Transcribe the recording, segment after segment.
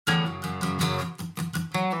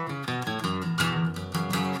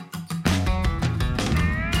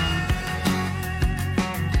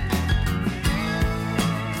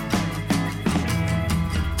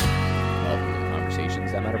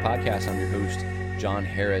Podcast. I'm your host, John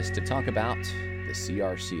Harris, to talk about the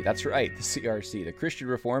CRC. That's right, the CRC, the Christian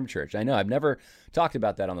Reformed Church. I know I've never talked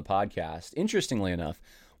about that on the podcast. Interestingly enough,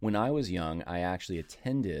 when I was young, I actually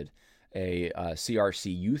attended a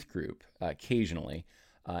CRC youth group occasionally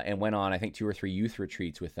and went on, I think, 2 or 3 youth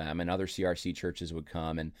retreats with them, and other CRC churches would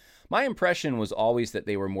come. And my impression was always that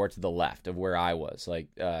they were more to the left of where I was, like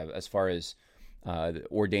as far as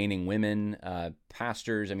ordaining women,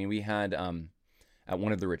 pastors. I mean, we had at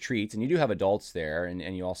one of the retreats, and you do have adults there,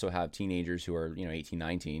 and you also have teenagers who are, 18,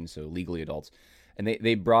 19, so legally adults. And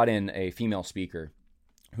they brought in a female speaker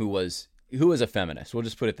who was a feminist. We'll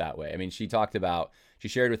just put it that way. I mean, she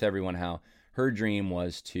shared with everyone how her dream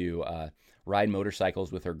was to ride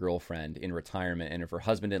motorcycles with her girlfriend in retirement, and if her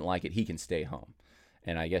husband didn't like it, he can stay home.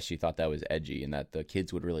 And I guess she thought that was edgy and that the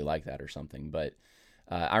kids would really like that or something. But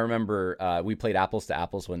I remember we played Apples to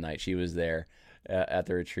Apples one night. She was there at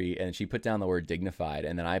the retreat, and she put down the word dignified,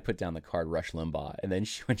 and then I put down the card Rush Limbaugh. And then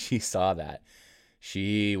when she saw that,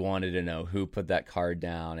 she wanted to know who put that card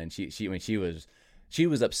down, and she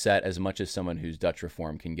was upset as much as someone who's Dutch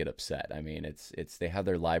Reformed can get upset. I mean, it's they have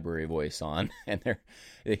their library voice on, and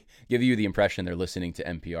they give you the impression they're listening to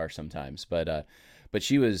NPR sometimes. But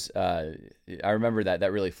she was, I remember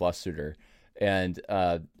that really flustered her. And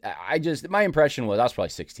my impression was, I was probably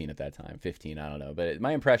 16 at that time, 15, I don't know. But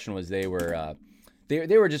my impression was they were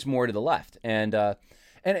just more to the left. And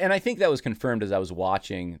I think that was confirmed as I was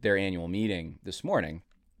watching their annual meeting this morning.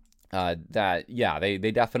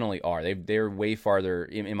 They definitely are. They're way farther,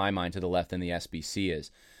 in my mind, to the left than the SBC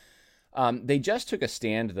is. They just took a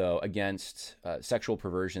stand, though, against sexual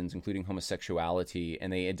perversions, including homosexuality,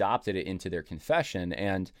 and they adopted it into their confession.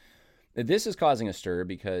 And this is causing a stir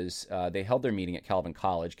because they held their meeting at Calvin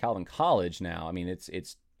College. Calvin College now, I mean,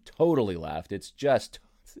 it's totally left.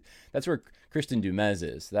 That's where Kristen Dumez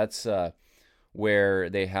is. That's where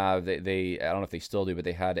they have, they I don't know if they still do, but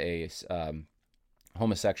they had a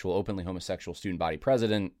openly homosexual student body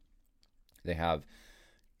president. They have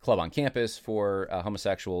club on campus for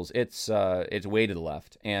homosexuals. It's way to the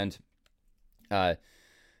left, and so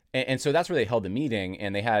that's where they held the meeting,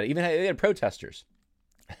 and they had protesters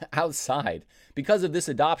outside because of this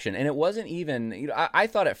adoption. And it wasn't even, I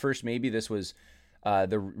thought at first maybe this was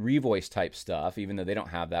the Revoice type stuff, even though they don't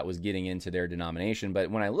have that, was getting into their denomination. But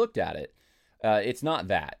when I looked at it, it's not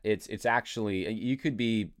that. It's actually, you could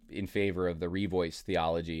be in favor of the Revoice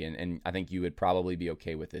theology, and I think you would probably be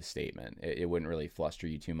okay with this statement. It wouldn't really fluster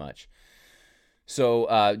you too much.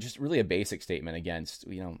 So just really a basic statement against,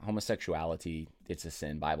 homosexuality. It's a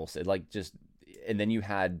sin, Bible said. And then you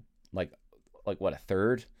had like what, a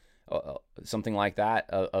third, something like that,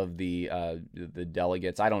 of the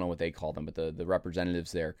delegates. I don't know what they call them, but the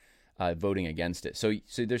representatives there voting against it. So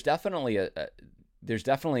there's definitely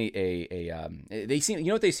they seem,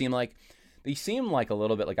 what they seem like? They seem like a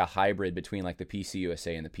little bit like a hybrid between like the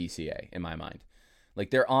PCUSA and the PCA in my mind.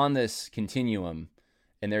 Like they're on this continuum,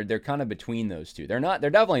 and they're kind of between those two. They're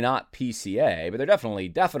definitely not PCA, but they're definitely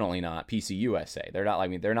not PCUSA.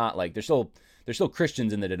 They're still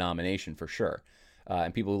Christians in the denomination for sure,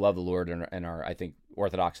 and people who love the Lord and are, I think,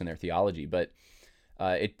 orthodox in their theology. But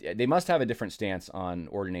they must have a different stance on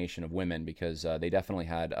ordination of women, because they definitely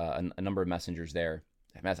had a number of messengers there.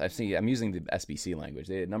 I'm using the SBC language.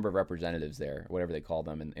 They had a number of representatives there, whatever they call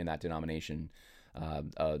them in that denomination,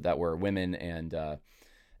 that were women, and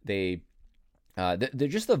they're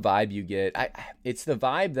just the vibe you get. It's the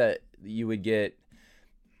vibe that you would get.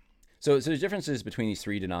 So there's differences between these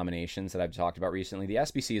 3 denominations that I've talked about recently. The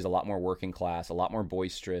SBC is a lot more working class, a lot more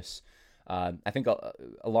boisterous. I think a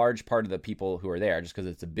large part of the people who are there, just because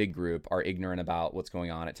it's a big group, are ignorant about what's going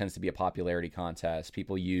on. It tends to be a popularity contest.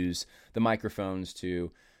 People use the microphones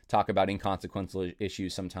to talk about inconsequential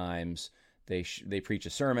issues sometimes. They preach a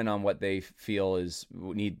sermon on what they feel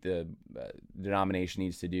the denomination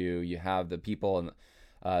needs to do. You have the people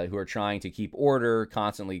who are trying to keep order,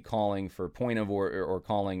 constantly calling for point of order, or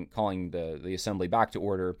calling the assembly back to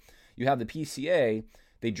order. You have the PCA.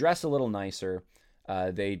 They dress a little nicer.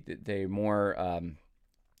 They more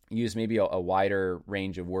use maybe a wider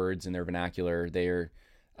range of words in their vernacular. They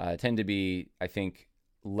tend to be, I think,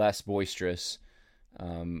 less boisterous.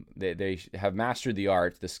 They have mastered the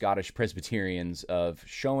art, the Scottish Presbyterians, of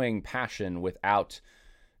showing passion without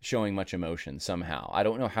showing much emotion somehow. I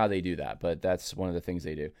don't know how they do that, but that's one of the things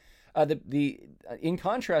they do. In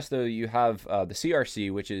contrast, though, you have the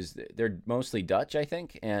CRC, which is, they're mostly Dutch, I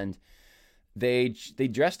think, and they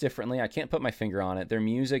dress differently. I can't put my finger on it. Their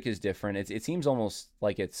music is different. It seems almost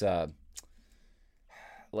like it's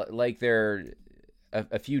like they're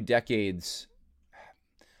a few decades,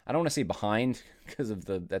 I don't want to say behind, because of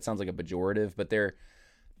that sounds like a pejorative, but they're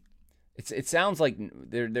it sounds like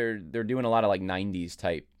they're doing a lot of like 90s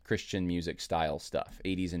type Christian music style stuff,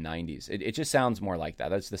 80s and 90s. It just sounds more like that.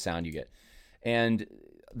 That's the sound you get. And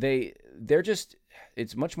they're just,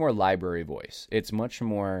 it's much more library voice. It's much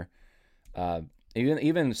more,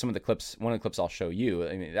 even some of the clips, one of the clips I'll show you,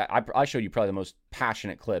 I mean, I showed you probably the most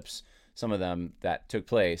passionate clips, some of them that took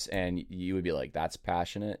place, and you would be like, that's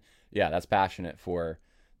passionate? Yeah, that's passionate for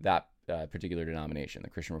that particular denomination, the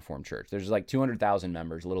Christian Reformed Church. There's like 200,000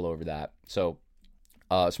 members, a little over that. So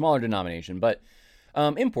smaller denomination, but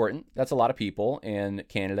important. That's a lot of people in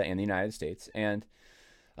Canada and the United States. And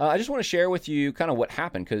I just want to share with you kind of what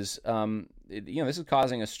happened, because this is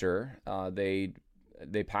causing a stir.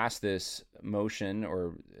 They passed this motion,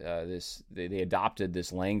 or they adopted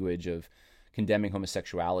this language of condemning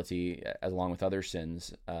homosexuality along with other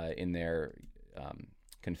sins in their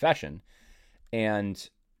confession, and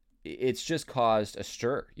it's just caused a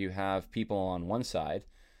stir. You have people on one side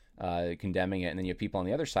condemning it, and then you have people on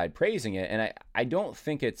the other side praising it. And I don't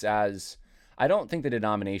think I don't think the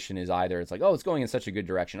denomination is either. It's like, oh, it's going in such a good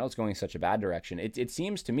direction. Oh, it's going in such a bad direction. It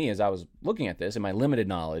seems to me, as I was looking at this, and my limited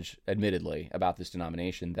knowledge, admittedly, about this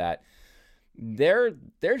denomination, that they're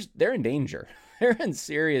in danger. They're in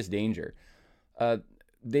serious danger. And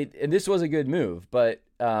this was a good move, but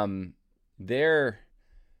they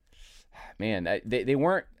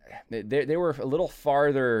weren't. They were a little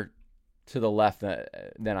farther to the left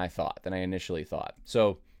than I initially thought.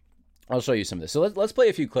 So I'll show you some of this. So let's play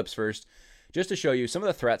a few clips first, just to show you some of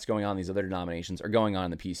the threats going on in these other denominations are going on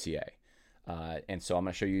in the PCA. And so I'm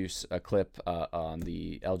going to show you a clip on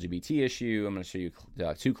the LGBT issue. I'm going to show you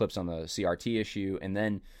 2 clips on the CRT issue, and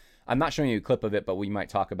then I'm not showing you a clip of it, but we might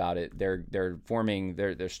talk about it. They're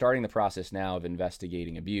starting the process now of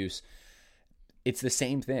investigating abuse. It's the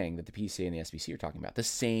same thing that the PCA and the SBC are talking about. The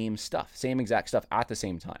same stuff, same exact stuff at the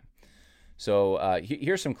same time. So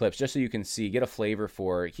here's some clips just so you can see, get a flavor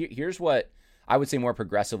for. Here's what I would say more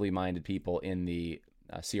progressively minded people in the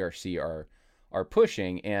CRC are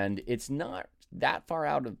pushing, and it's not that far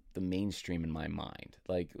out of the mainstream in my mind,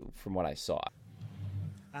 like from what I saw.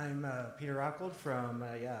 I'm Peter Rockwold from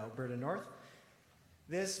Alberta North.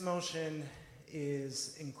 This motion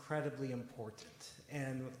is incredibly important,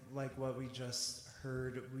 and like what we just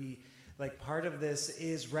heard, part of this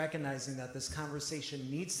is recognizing that this conversation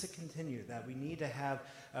needs to continue, that we need to have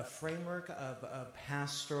a framework of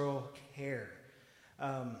pastoral care.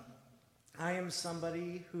 I am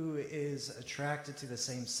somebody who is attracted to the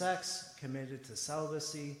same sex, committed to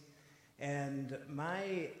celibacy, and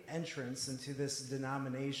my entrance into this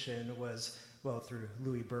denomination was, through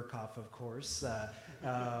Louis Burkhoff, of course, but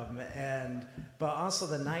also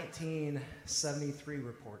the 1973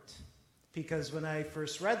 report. Because when I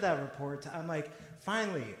first read that report, I'm like,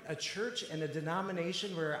 finally, a church and a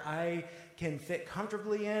denomination where I can fit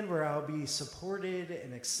comfortably in, where I'll be supported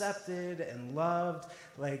and accepted and loved,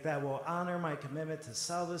 that will honor my commitment to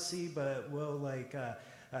celibacy, but will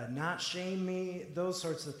not shame me, those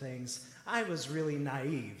sorts of things. I was really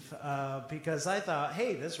naive because I thought,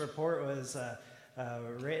 hey, this report was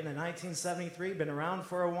written in 1973, been around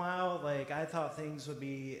for a while. I thought things would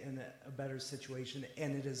be in a better situation,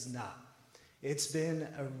 and it is not. It's been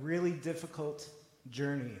a really difficult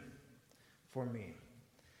journey for me.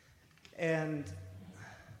 And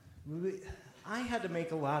I had to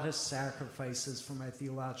make a lot of sacrifices for my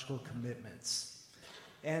theological commitments.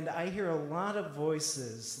 And I hear a lot of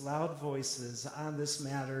voices, loud voices on this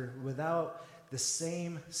matter without the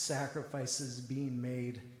same sacrifices being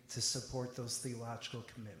made to support those theological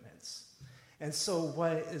commitments. And so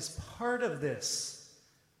what is part of this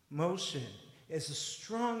motion is to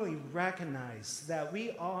strongly recognize that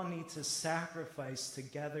we all need to sacrifice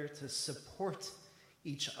together to support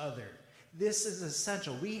each other. This is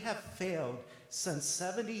essential. We have failed since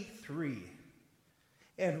 73,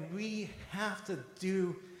 and we have to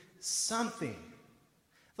do something.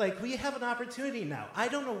 We have an opportunity now. I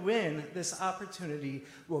don't know when this opportunity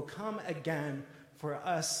will come again for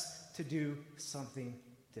us to do something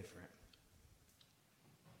different.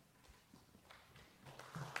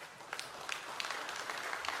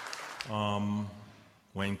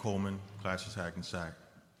 Wayne Coleman, Classes Hackensack.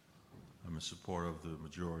 I'm in support of the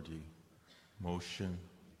majority motion.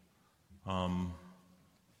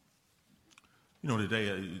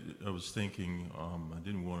 Today I was thinking I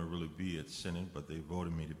didn't want to really be at Senate, but they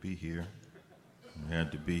voted me to be here. I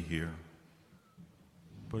had to be here.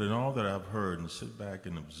 But in all that I've heard and sit back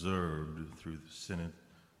and observed through the Senate,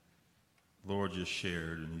 the Lord just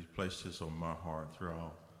shared, and He placed this on my heart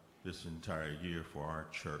throughout this entire year for our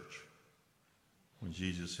church. When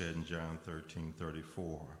Jesus said in John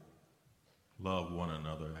 13:34, love one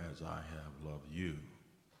another as I have loved you.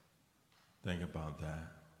 think about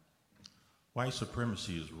that. White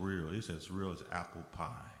supremacy is real. It's as real as apple pie.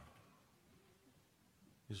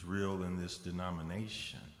 It's real in this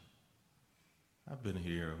denomination. I've been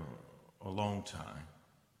here a long time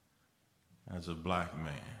as a black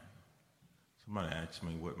man. Somebody asked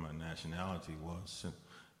me what my nationality was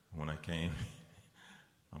when I came.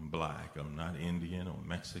 I'm black. I'm not Indian or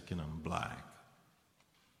Mexican. I'm black.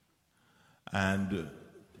 And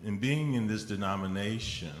in being in this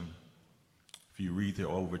denomination, if you read the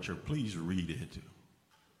overture, please read it.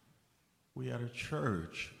 We had a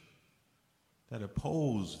church that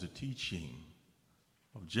opposed the teaching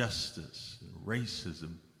of justice, and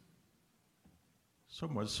racism, so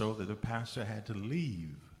much so that the pastor had to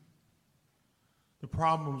leave. The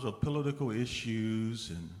problems of political issues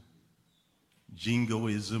and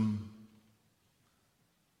jingoism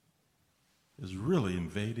is really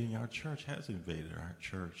invading our church, has invaded our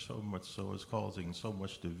church, so much so it's causing so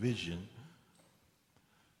much division.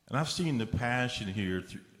 And I've seen the passion here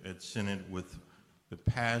at Synod with the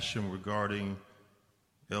passion regarding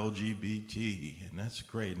LGBT, and that's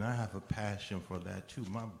great, and I have a passion for that too.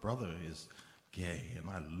 My brother is gay, and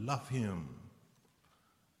I love him.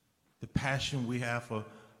 The passion we have for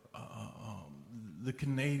the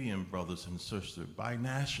Canadian brothers and sisters,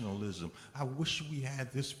 binationalism. I wish we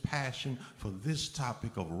had this passion for this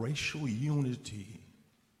topic of racial unity.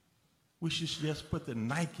 We should just put the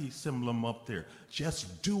Nike emblem up there.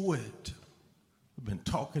 Just do it. We've been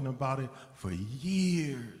talking about it for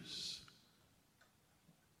years.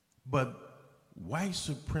 But white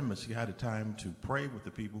supremacy had a time to pray with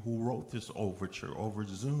the people who wrote this overture over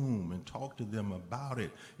Zoom and talk to them about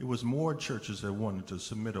it. It was more churches that wanted to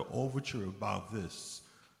submit an overture about this.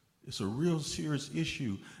 It's a real serious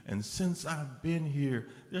issue. And since I've been here,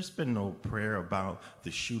 there's been no prayer about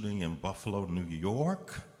the shooting in Buffalo, New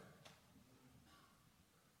York.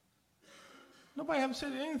 Nobody ever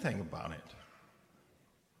said anything about it.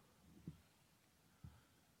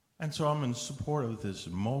 And so I'm in support of this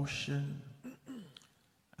motion,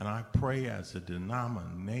 and I pray as a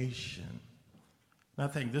denomination. And I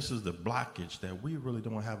think this is the blockage, that we really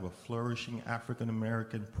don't have a flourishing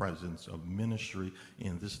African-American presence of ministry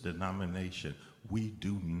in this denomination. We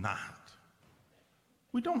do not.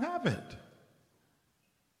 We don't have it.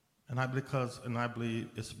 And I believe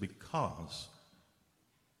it's because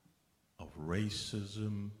of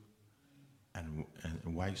racism and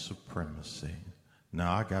white supremacy.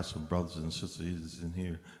 Now, I got some brothers and sisters in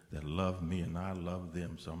here that love me, and I love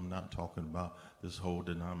them, so I'm not talking about this whole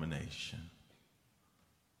denomination.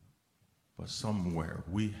 But somewhere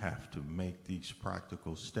we have to make these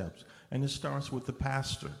practical steps, and it starts with the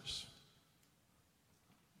pastors.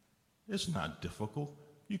 It's not difficult.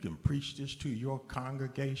 You can preach this to your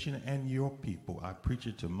congregation and your people. I preach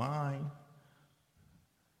it to mine.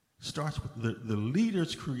 Starts with the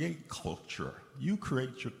leaders create culture. You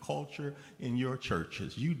create your culture in your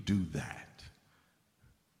churches. You do that.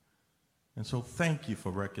 And so thank you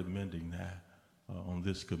for recommending that on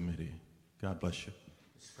this committee. God bless you.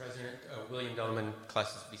 Mr. President, William Dellerman,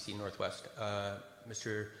 Classes BC Northwest.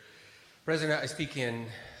 Mr. President, I speak in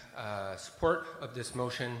support of this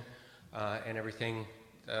motion and everything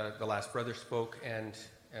the last brother spoke and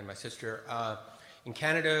my sister. In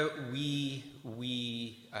Canada, we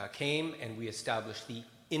came and we established the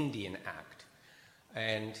Indian Act,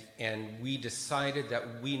 and we decided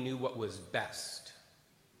that we knew what was best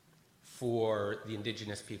for the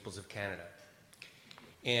Indigenous peoples of Canada.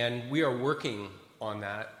 And we are working on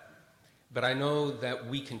that, but I know that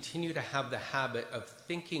we continue to have the habit of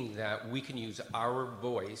thinking that we can use our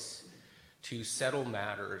voice to settle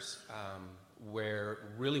matters where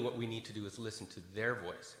really what we need to do is listen to their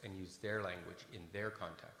voice and use their language in their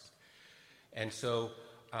context. And so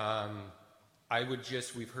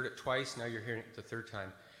we've heard it twice, now you're hearing it the third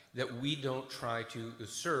time, that we don't try to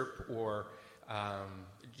usurp or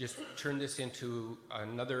just turn this into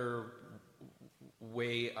another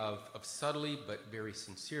way of subtly but very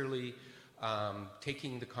sincerely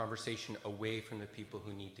taking the conversation away from the people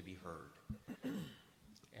who need to be heard.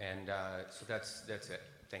 And so that's it.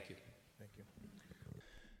 Thank you.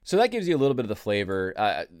 So that gives you a little bit of the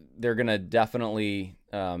flavor. They're going to definitely,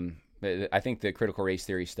 I think the critical race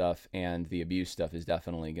theory stuff and the abuse stuff is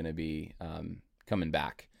definitely going to be coming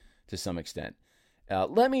back to some extent.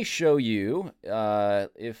 Let me show you,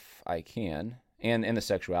 if I can, and the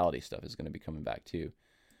sexuality stuff is going to be coming back too.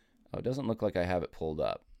 Oh, it doesn't look like I have it pulled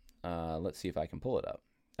up. Let's see if I can pull it up.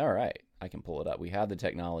 All right, I can pull it up. We have the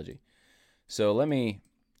technology. So let me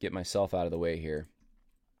get myself out of the way here.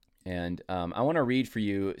 And I want to read for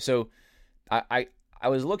you. So I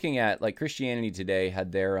was looking at, like, Christianity Today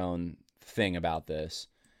had their own thing about this.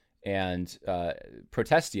 And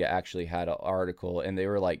Protestia actually had an article, and they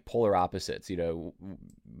were like polar opposites.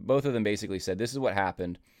 Both of them basically said this is what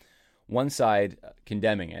happened. One side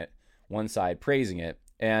condemning it, one side praising it.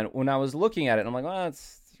 And when I was looking at it, I'm like, well,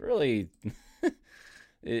 it's really,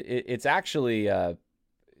 it's actually,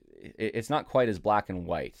 it's not quite as black and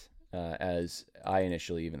white as I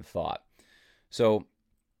initially even thought. So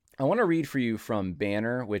I want to read for you from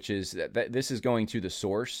Banner, which is this is going to the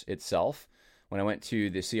source itself. When I went to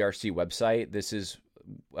the CRC website,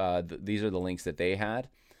 these are the links that they had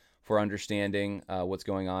for understanding what's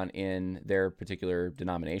going on in their particular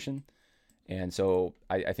denomination. And so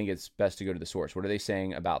I think it's best to go to the source. What are they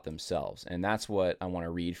saying about themselves? And that's what I want to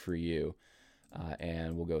read for you,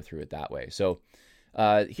 and we'll go through it that way. So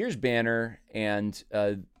here's Banner, and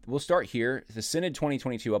we'll start here. The Synod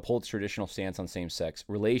 2022 upholds traditional stance on same-sex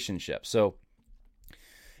relationships. So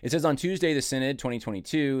it says on Tuesday, the Synod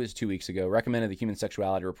 2022, is 2 weeks ago, recommended the Human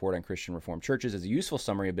Sexuality Report on Christian Reformed Churches as a useful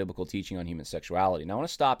summary of biblical teaching on human sexuality. Now I want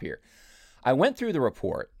to stop here. I went through the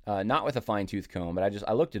report, not with a fine-tooth comb, but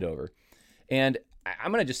I looked it over. And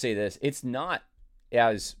I'm going to just say this. It's not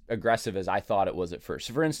as aggressive as I thought it was at first.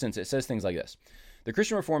 So for instance, it says things like this. The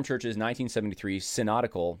Christian Reformed Church's 1973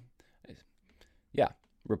 synodical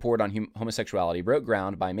report on homosexuality broke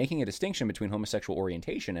ground by making a distinction between homosexual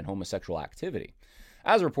orientation and homosexual activity.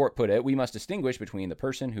 As the report put it, we must distinguish between the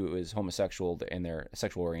person who is homosexual in their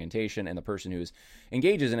sexual orientation and the person who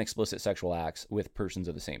engages in explicit sexual acts with persons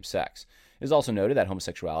of the same sex. It is also noted that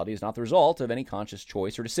homosexuality is not the result of any conscious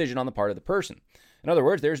choice or decision on the part of the person. In other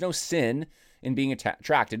words, there is no sin in being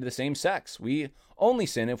attracted to the same sex. We only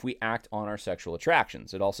sin if we act on our sexual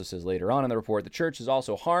attractions. It also says later on in the report, the church has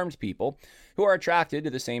also harmed people who are attracted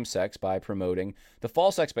to the same sex by promoting the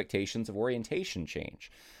false expectations of orientation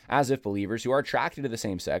change, as if believers who are attracted to the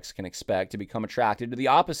same sex can expect to become attracted to the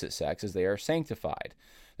opposite sex as they are sanctified.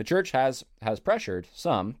 The church has pressured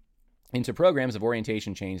some into programs of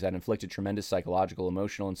orientation change that inflicted tremendous psychological,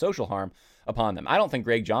 emotional, and social harm upon them. I don't think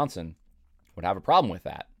Greg Johnson would have a problem with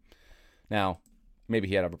that. Now, maybe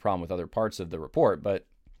he'd have a problem with other parts of the report, but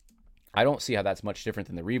I don't see how that's much different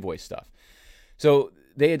than the Revoice stuff. So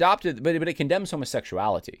they adopted, but it condemns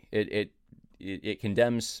homosexuality. It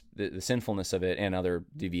condemns the sinfulness of it and other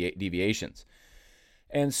deviations.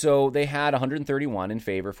 And so they had 131 in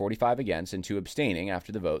favor, 45 against, and 2 abstaining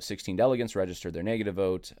after the vote. 16 delegates registered their negative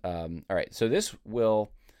vote. All right, so this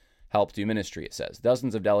will help do ministry, it says.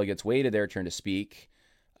 Dozens of delegates waited their turn to speak.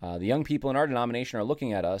 The young people in our denomination are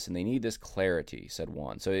looking at us, and they need this clarity, said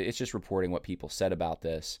one. So it's just reporting what people said about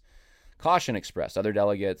this. Caution expressed. Other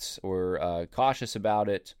delegates were cautious about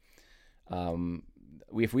it.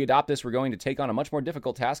 If we adopt this, we're going to take on a much more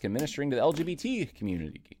difficult task in ministering to the LGBT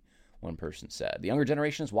community, one person said. The younger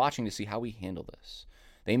generation is watching to see how we handle this.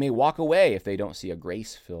 They may walk away if they don't see a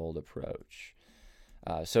grace-filled approach.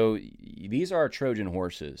 So these are Trojan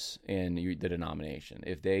horses in the denomination.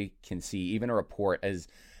 If they can see even a report as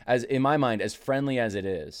in my mind, as friendly as it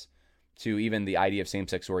is to even the idea of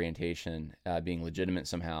same-sex orientation being legitimate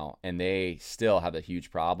somehow, and they still have a huge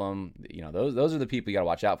problem, those are the people you got to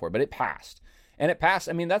watch out for. But it passed. And it passed.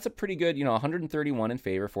 I mean, that's a pretty good, 131 in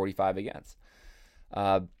favor, 45 against.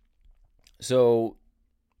 So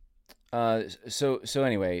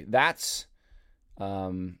anyway, that's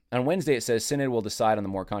on Wednesday. It says Synod will decide on the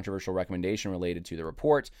more controversial recommendation related to the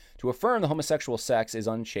report to affirm the homosexual sex is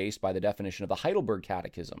unchaste by the definition of the Heidelberg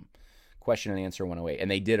Catechism, question and answer 108, and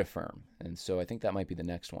they did affirm. And so I think that might be the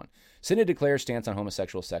next one. Synod declares stance on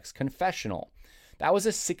homosexual sex confessional. That was a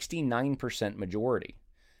 69% majority.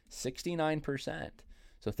 69%.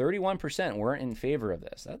 So 31% weren't in favor of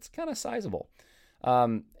this. That's kind of sizable.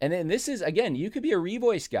 And then this is, again, you could be a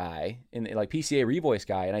Revoice guy, like PCA Revoice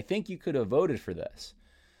guy, and I think you could have voted for this.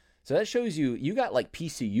 So that shows you got like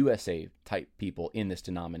PCUSA type people in this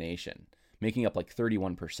denomination, making up like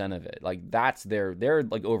 31% of it. Like they're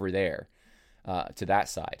like over there to that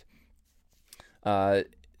side.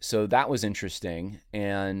 So that was interesting.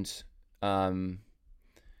 And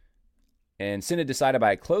Synod decided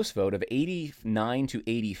by a close vote of 89 to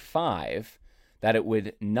 85 that it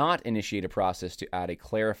would not initiate a process to add a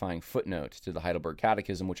clarifying footnote to the Heidelberg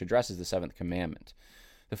Catechism, which addresses the seventh commandment.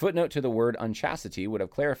 The footnote to the word unchastity would have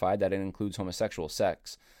clarified that it includes homosexual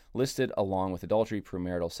sex, listed along with adultery,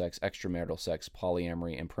 premarital sex, extramarital sex,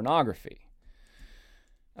 polyamory, and pornography.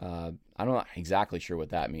 I'm not exactly sure what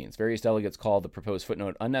that means. Various delegates called the proposed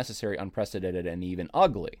footnote unnecessary, unprecedented, and even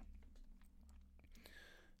ugly.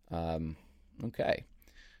 Okay.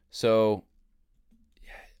 So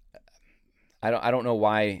I don't know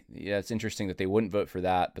why. Yeah, it's interesting that they wouldn't vote for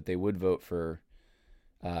that, but they would vote for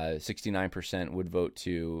 69% would vote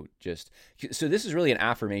to just. So this is really an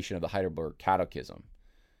affirmation of the Heidelberg Catechism.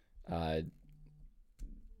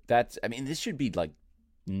 This should be like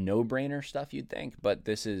no-brainer stuff, you'd think, but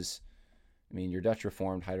this is, your Dutch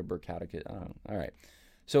Reformed Heidelberg Catechism. All right.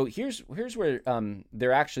 So here's where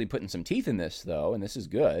they're actually putting some teeth in this, though, and this is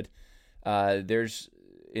good. There's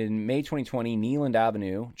in May 2020, Neeland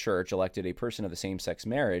Avenue Church elected a person of the same-sex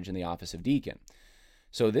marriage in the office of deacon.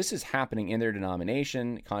 So this is happening in their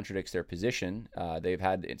denomination. It contradicts their position. They've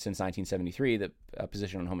had since 1973 the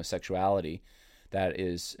position on homosexuality. That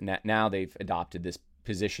is now they've adopted this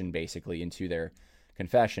position basically into their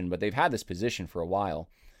confession, but they've had this position for a while,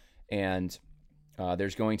 and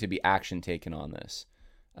there's going to be action taken on this.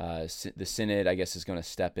 The synod, I guess, is going to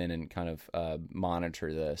step in and kind of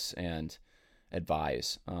monitor this and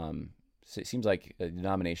advise. So it seems like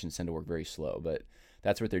denominations tend to work very slow, but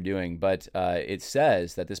that's what they're doing. But it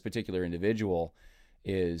says that this particular individual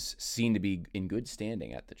is seen to be in good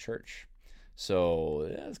standing at the church. So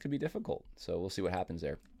this could be difficult. So we'll see what happens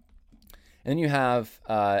there. And then you have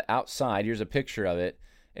outside, here's a picture of it,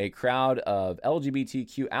 a crowd of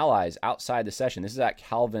LGBTQ allies outside the session. This is at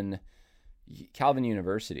Calvin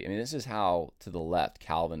University. This is how to the left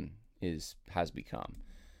Calvin has become.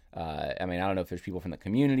 I don't know if there's people from the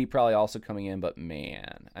community probably also coming in, but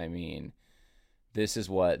man, this is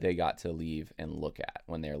what they got to leave and look at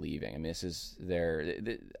when they're leaving. This is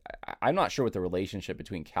I'm not sure what the relationship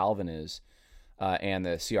between Calvin is and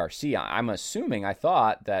the CRC. I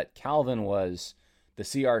thought that Calvin was the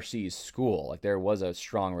CRC's school. Like there was a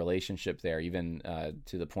strong relationship there, even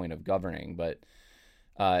to the point of governing. But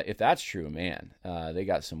if that's true, man, they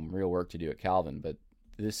got some real work to do at Calvin. But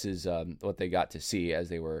this is what they got to see as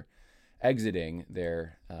they were exiting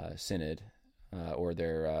their synod, or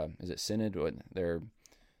their is it synod or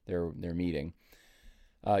their meeting.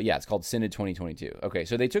 It's called Synod 2022. Okay,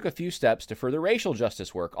 so they took a few steps to further racial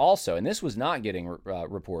justice work also, and this was not getting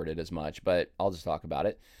reported as much, but I'll just talk about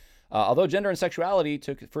it. Although gender and sexuality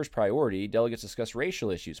took first priority, delegates discussed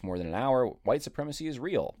racial issues more than an hour. White supremacy is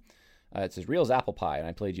real. It's as real as apple pie, and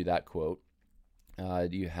I played you that quote.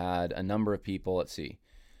 You had a number of people, let's see,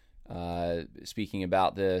 speaking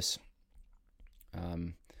about this.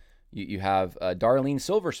 You have Darlene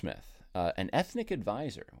Silversmith, an ethnic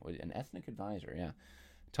advisor,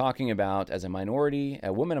 talking about, as a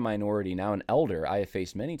woman a minority, now an elder, I have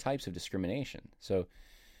faced many types of discrimination. So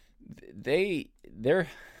they're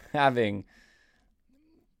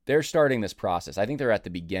starting this process. I think they're at the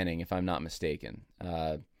beginning, if I'm not mistaken.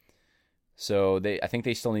 I think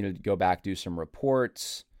they still need to go back, do some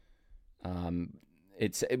reports.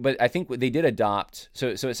 But I think they did adopt. So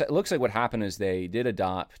it looks like what happened is they did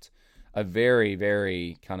adopt a very,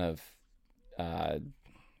 very kind of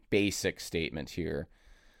basic statement here.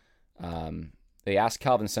 They asked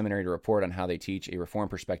Calvin Seminary to report on how they teach a reform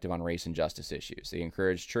perspective on race and justice issues. They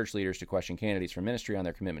encouraged church leaders to question candidates for ministry on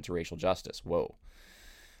their commitment to racial justice. Whoa.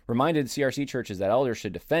 Reminded CRC churches that elders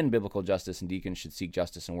should defend biblical justice and deacons should seek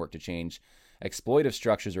justice and work to change exploitive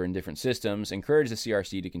structures or indifferent systems. Encouraged the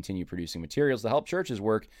CRC to continue producing materials to help churches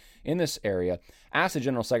work in this area. Asked the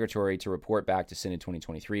General Secretary to report back to Synod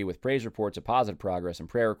 2023 with praise reports of positive progress and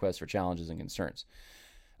prayer requests for challenges and concerns.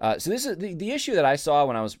 So this is the issue that I saw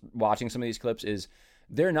when I was watching some of these clips is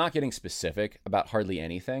they're not getting specific about hardly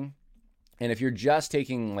anything. And if you're just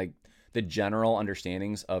taking like the general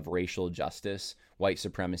understandings of racial justice, white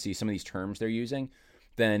supremacy, some of these terms they're using,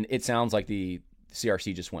 then it sounds like the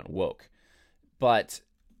CRC just went woke. But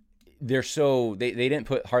they didn't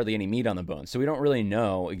put hardly any meat on the bone. So we don't really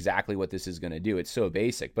know exactly what this is going to do. It's so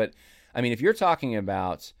basic. But if you're talking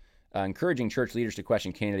about encouraging church leaders to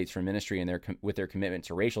question candidates for ministry and with their commitment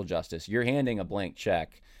to racial justice, you're handing a blank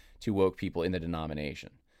check to woke people in the denomination.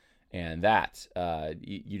 And that,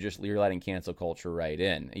 you're letting cancel culture right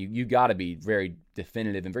in. You got to be very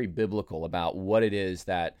definitive and very biblical about what it is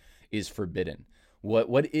that is forbidden.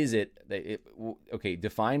 What is it?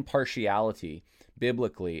 Define partiality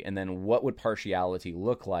biblically, and then what would partiality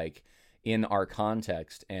look like in our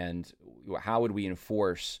context, and how would we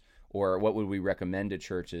enforce, or what would we recommend to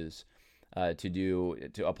churches to do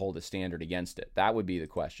to uphold a standard against it? That would be the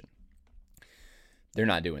question. They're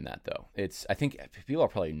not doing that, though. I think people are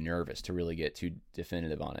probably nervous to really get too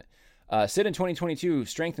definitive on it. Synod 2022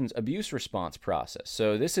 strengthens abuse response process.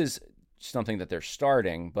 So this is something that they're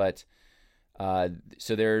starting, but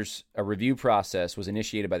so there's a review process was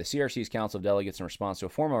initiated by the CRC's Council of Delegates in response to a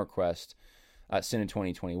formal request. Synod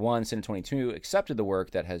 2021, Synod 22 accepted the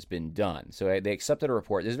work that has been done. So they accepted a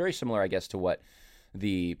report. This is very similar, I guess, to what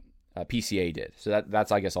the PCA did. So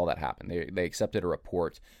that's, I guess, all that happened. They accepted a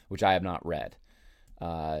report, which I have not read.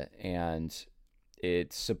 And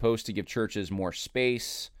it's supposed to give churches more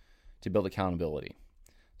space to build accountability.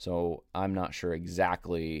 So I'm not sure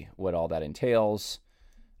exactly what all that entails.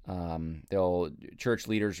 Church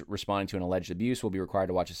leaders responding to an alleged abuse will be required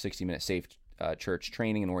to watch a 60-minute safe church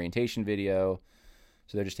training and orientation video.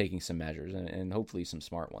 So they're just taking some measures and hopefully some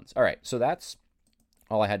smart ones. All right, so that's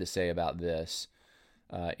all I had to say about this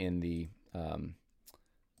in the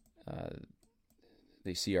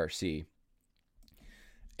CRC.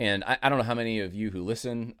 And I don't know how many of you who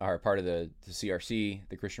listen are part of the CRC,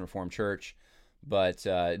 the Christian Reformed Church, but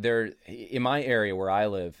there in my area where I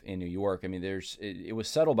live in New York, I mean, it was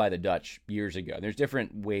settled by the Dutch years ago. There's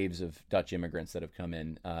different waves of Dutch immigrants that have come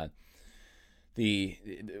in. Ours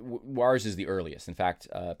is the earliest. In fact,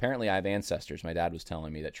 apparently I have ancestors, my dad was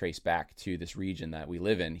telling me, that trace back to this region that we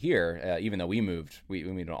live in here. Even though we moved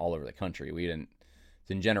all over the country. It's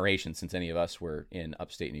been generations since any of us were in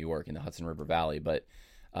upstate New York in the Hudson River Valley. But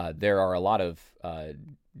there are a lot of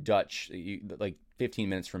Dutch, like 15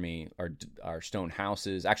 minutes from me are stone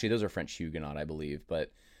houses. Actually, those are French Huguenot, I believe.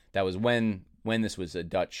 But that was when this was a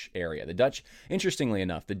Dutch area. The Dutch, interestingly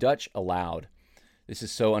enough, the Dutch allowed. This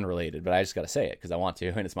is so unrelated, but I just got to say it because I want to,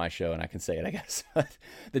 and it's my show, and I can say it, I guess.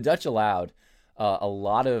 The Dutch allowed a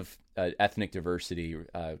lot of ethnic diversity,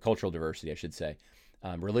 cultural diversity, I should say,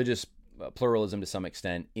 religious pluralism to some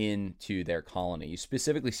extent into their colony. You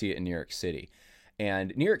specifically see it in New York City.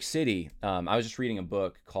 And New York City, I was just reading a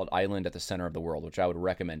book called Island at the Center of the World, which I would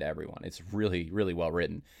recommend to everyone. It's really, really well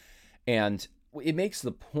written. And it makes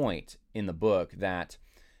the point in the book that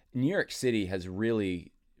New York City has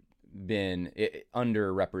really been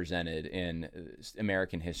underrepresented in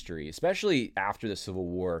American history, especially after the Civil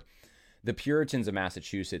War. The Puritans of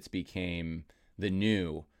Massachusetts became the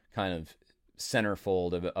new kind of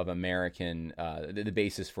centerfold of American, the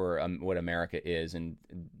basis for what America is and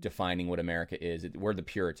defining what America is. We're the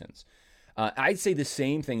Puritans. I'd say the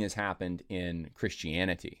same thing has happened in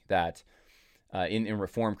Christianity, that in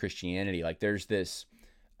Reformed Christianity, like there's this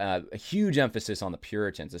a huge emphasis on the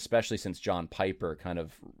Puritans, especially since John Piper kind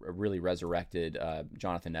of really resurrected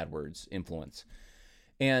Jonathan Edwards' influence.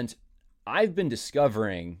 And I've been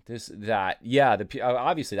discovering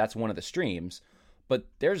obviously that's one of the streams, but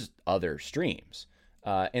there's other streams.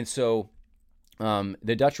 And so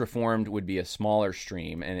the Dutch Reformed would be a smaller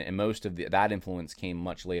stream, and most of that influence came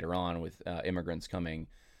much later on with immigrants coming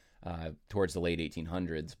towards the late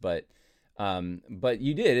 1800s. But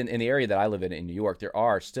you did, in the area that I live in New York, there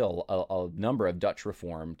are still a number of Dutch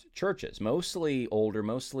Reformed churches, mostly older,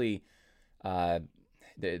 mostly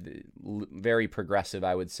very progressive,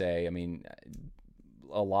 I would say. I mean,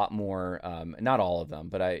 a lot more, not all of them,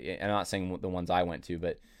 but I'm not saying the ones I went to,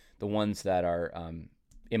 but the ones that are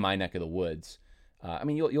in my neck of the woods. I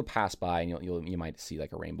mean, you'll pass by and you might see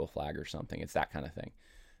like a rainbow flag or something. It's that kind of thing.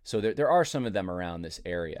 So there are some of them around this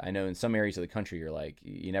area. I know in some areas of the country, you're like,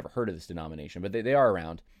 you never heard of this denomination, but they are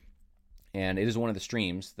around. And it is one of the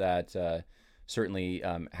streams that certainly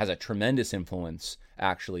has a tremendous influence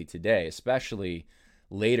actually today, especially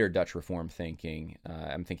later Dutch Reformed thinking.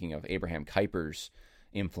 I'm thinking of Abraham Kuyper's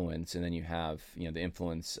influence, and then you have the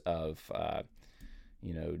influence of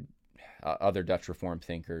other Dutch Reformed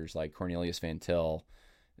thinkers like Cornelius Van Til.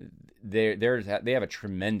 They have a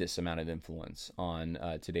tremendous amount of influence on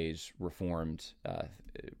today's Reformed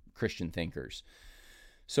Christian thinkers.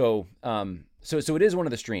 So it is one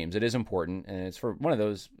of the streams. It is important, and it's for one of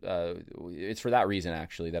those. It's for that reason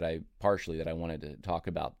actually that I wanted to talk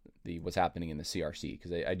about what's happening in the CRC,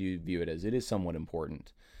 because I do view it is somewhat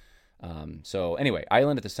important. So anyway,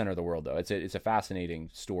 Island at the Center of the World, though, it's a fascinating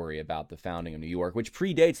story about the founding of New York, which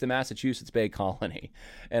predates the Massachusetts Bay Colony.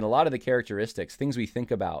 And a lot of the characteristics, things we think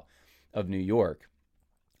about of New York,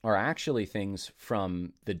 are actually things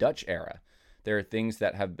from the Dutch era. There are things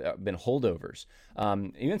that have been holdovers.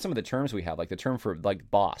 Even some of the terms we have, like the term for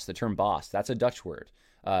boss, that's a Dutch word.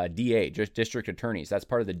 DA, district attorneys, that's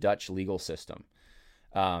part of the Dutch legal system.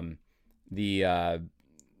 The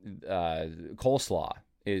coleslaw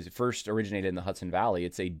is first originated in the Hudson Valley.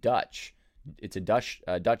 It's a Dutch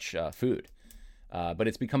food, but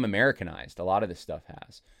it's become Americanized. A lot of this stuff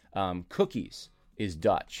has. Cookies is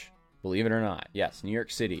Dutch, believe it or not. Yes, New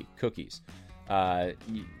York City cookies. Our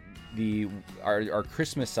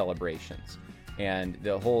Christmas celebrations and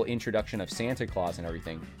the whole introduction of Santa Claus and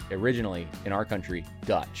everything, originally in our country,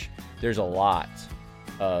 Dutch. There's a lot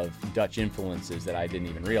of Dutch influences that I didn't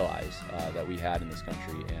even realize that we had in this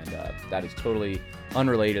country, and that is totally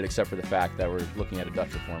unrelated except for the fact that we're looking at a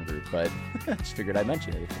Dutch Reform group, but I just figured I'd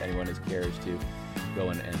mention it if anyone cares to go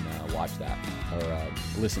and watch that, or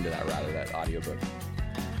listen to that, rather, that audiobook.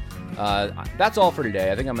 That's all for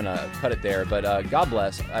today. I think I'm going to cut it there. But God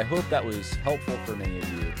bless. I hope that was helpful for many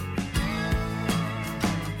of you.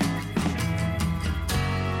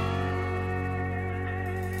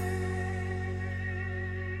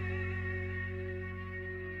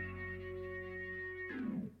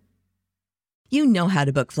 You know how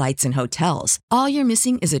to book flights and hotels. All you're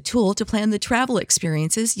missing is a tool to plan the travel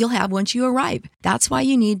experiences you'll have once you arrive. That's why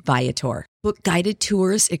you need Viator. Book guided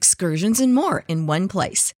tours, excursions, and more in one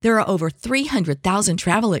place. There are over 300,000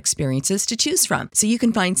 travel experiences to choose from, so you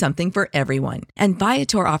can find something for everyone. And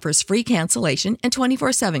Viator offers free cancellation and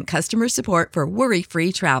 24/7 customer support for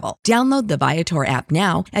worry-free travel. Download the Viator app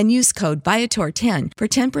now and use code Viator10 for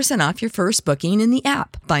 10% off your first booking in the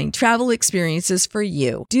app. Find travel experiences for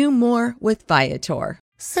you. Do more with Viator.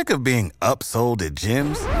 Sick of being upsold at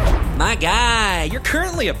gyms? My guy, you're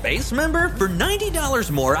currently a base member? For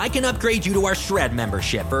 $90 more, I can upgrade you to our Shred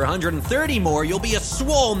membership. For $130 more, you'll be a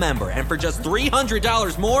Swole member. And for just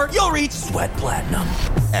 $300 more, you'll reach Sweat Platinum.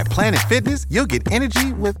 At Planet Fitness, you'll get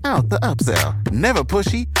energy without the upsell. Never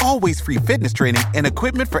pushy, always free fitness training and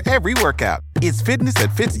equipment for every workout. It's fitness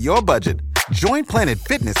that fits your budget. Join Planet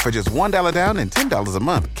Fitness for just $1 down and $10 a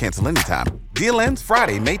month. Cancel anytime. Deal ends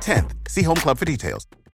Friday, May 10th. See Home Club for details.